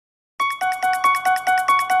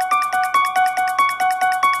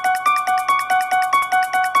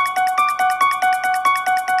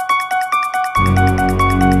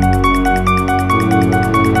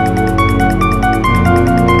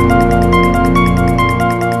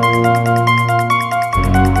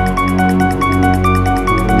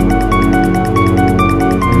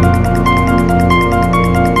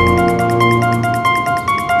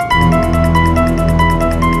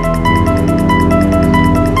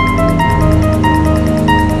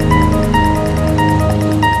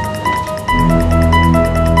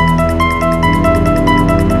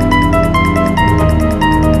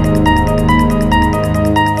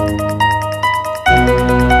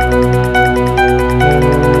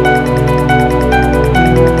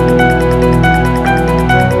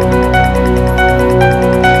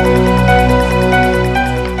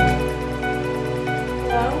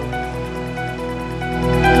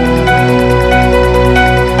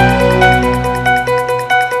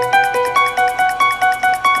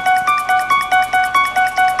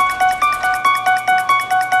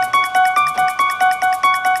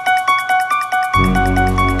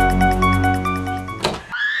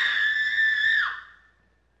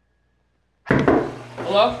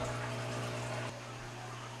Hello?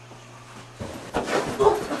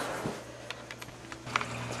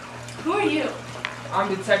 Who are you?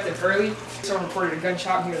 I'm Detective Hurley. Someone reported a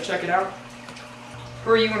gunshot. I'm here to check it out.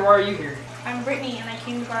 Who are you and why are you here? I'm Brittany and I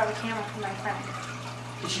came to borrow a camera from my friend.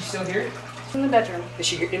 Is she still here? She's in the bedroom. Is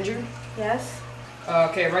she injured? Yes?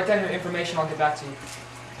 Okay, write down your information. I'll get back to you.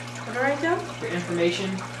 What do I write down? Your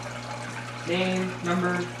information, name,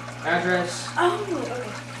 number, address. Oh,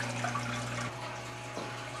 okay.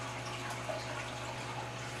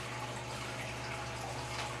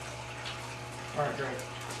 Alright, great.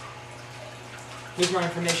 Here's my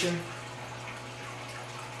information.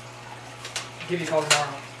 I'll give you a call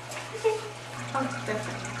tomorrow. Okay. Oh, that's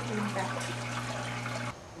it. Give me back.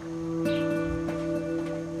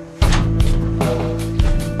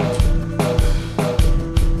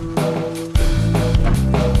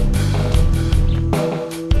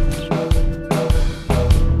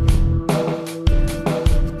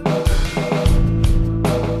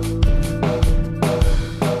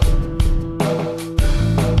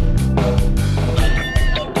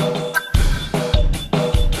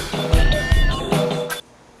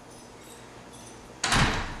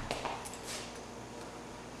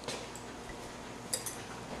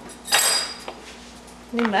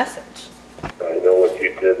 New message. I know what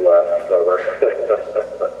you did last summer.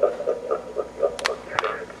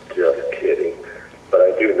 Just kidding. But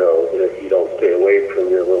I do know that if you don't stay away from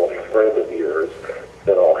your little friend of yours,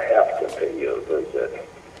 then I'll have to pay you a visit.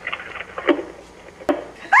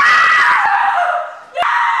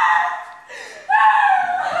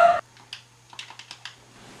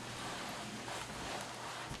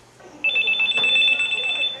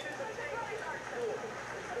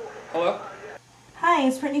 Hello? Hi,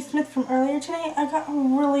 it's Brittany Smith from earlier today. I got a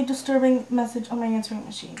really disturbing message on my answering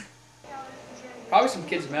machine. Probably some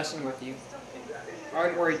kids messing with you. I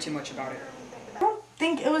wouldn't worry too much about it. I don't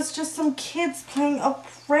think it was just some kids playing a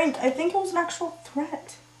prank. I think it was an actual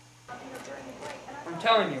threat. I'm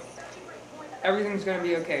telling you, everything's gonna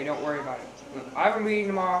be okay. Don't worry about it. Look, I have a meeting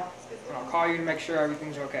tomorrow, and I'll call you to make sure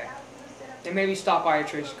everything's okay. Then maybe stop by at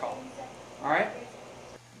Tracy's call. Alright?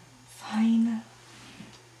 Fine.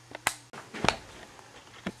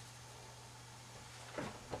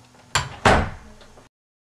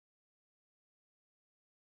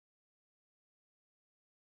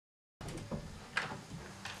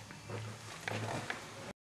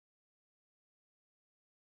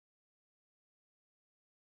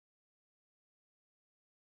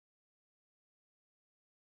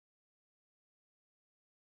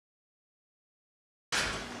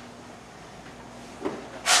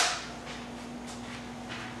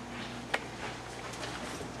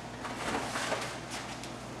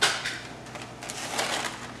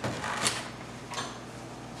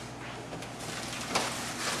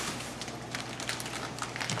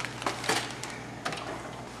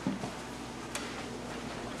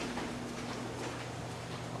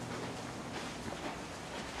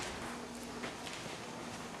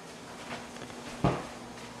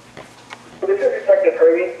 This is Detective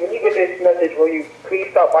Hurley. When you get this message, will you please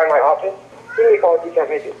stop by my office? Give me a call if you can't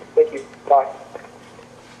make it. Thank you. Bye.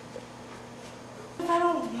 If I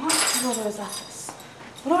don't want to go to his office,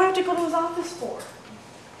 what do I have to go to his office for?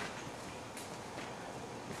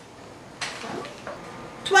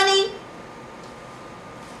 20.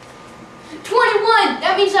 21!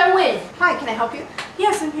 That means I win! Hi, can I help you?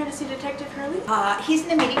 Yes, I'm here to see Detective Hurley. He's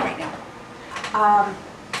in a meeting right now.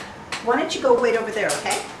 Why don't you go wait over there,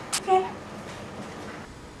 okay? Okay.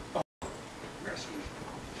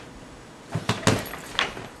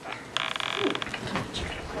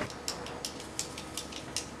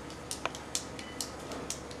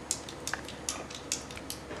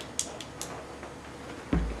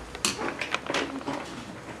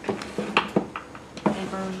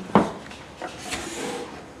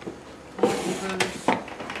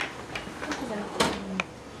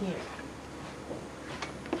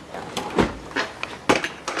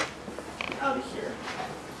 Out of here.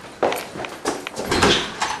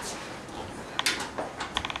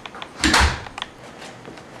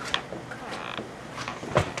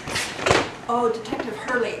 Oh, Detective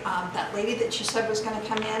Hurley, that lady that you said was going to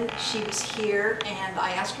come in, she was here, and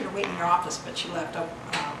I asked her to wait in your office, but she left a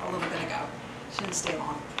little bit ago. She didn't stay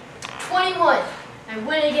long. 21! I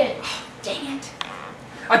win again. Dang it.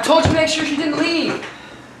 I told you to make sure she didn't leave!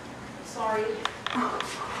 Sorry.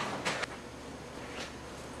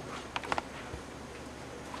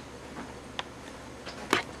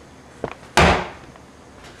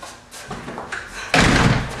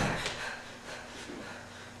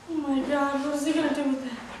 God, what is he gonna do with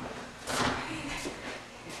that?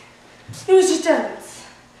 It was just evidence.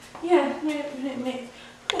 Yeah, me.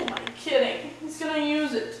 Who am I kidding? He's gonna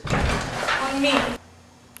use it on me.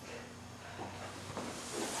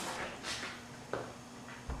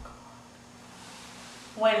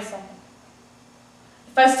 Wait a second.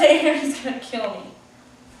 If I stay here, he's gonna kill me.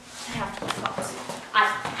 I have to call the cops. I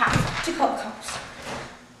have to call the cops.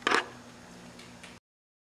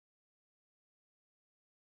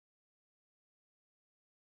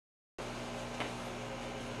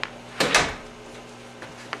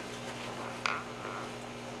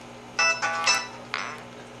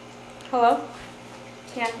 Hello?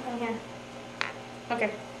 Yeah, I'm here.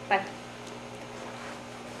 Okay, bye.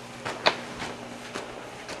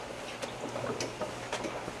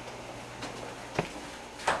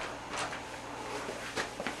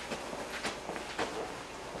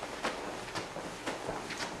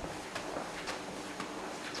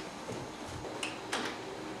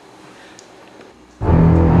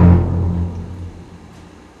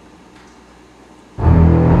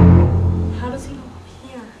 How does he know I'm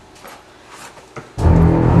here?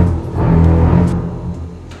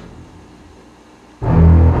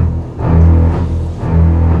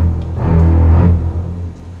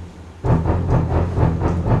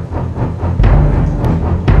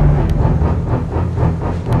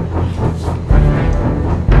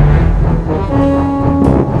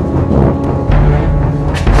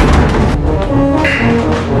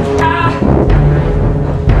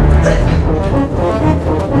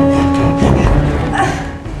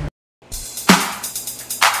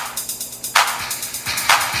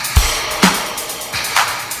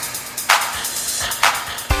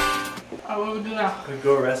 What do we do now? We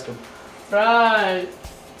go arrest him. Right.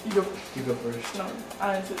 You go. You go first. No,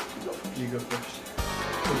 I didn't say you go first. You go first.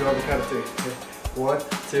 We'll go on the count of three. Okay. 1,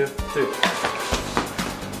 2, 3.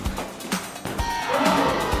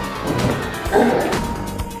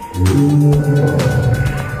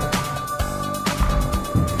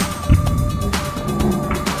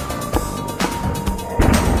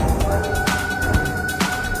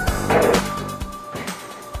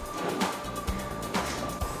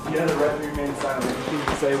 You have the right to remain silent. You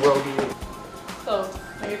can say Rogie. So,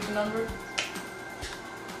 I get the number?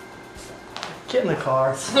 Get in the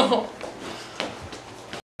car. No.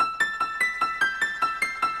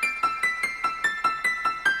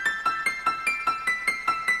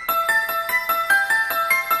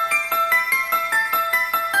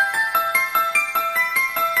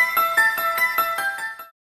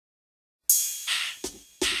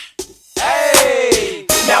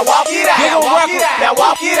 Now walk it out. Now walk it out. Now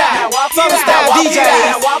walk it out. Now walk it out. Southern style DJ.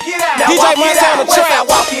 Now walk it out. DJ Montana the Trap.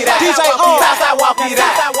 Walk it out. DJ Southside walk it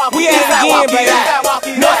out. We at it again, baby.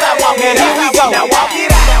 Northside walk it out. Here we go. Now walk it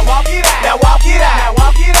out. Now walk it out. Now walk it out. Now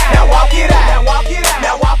walk it out. Now walk it out. Now walk it out.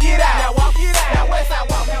 Now walk it out. Now walk it out. Now Westside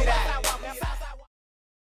walk it out.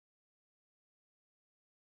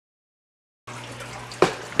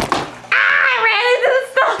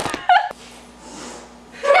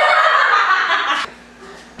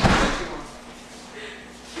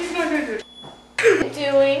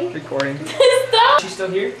 Doing? Recording. Stop! She's still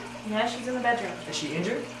here? Yeah, she's in the bedroom. Is she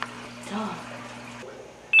injured? Duh.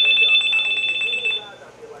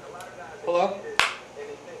 Hello?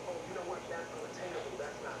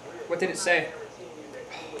 What did it say?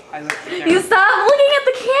 You stop looking at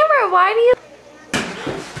the camera. Why do you?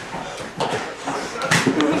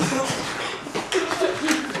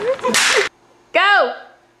 Go!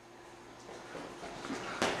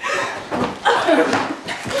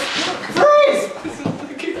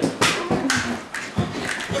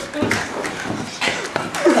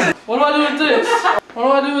 What do I do with this? What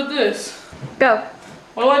do I do with this? Go.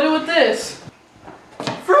 What do I do with this?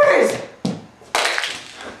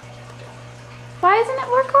 Why isn't it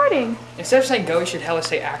recording? Instead of saying go, you should hella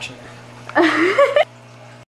say action.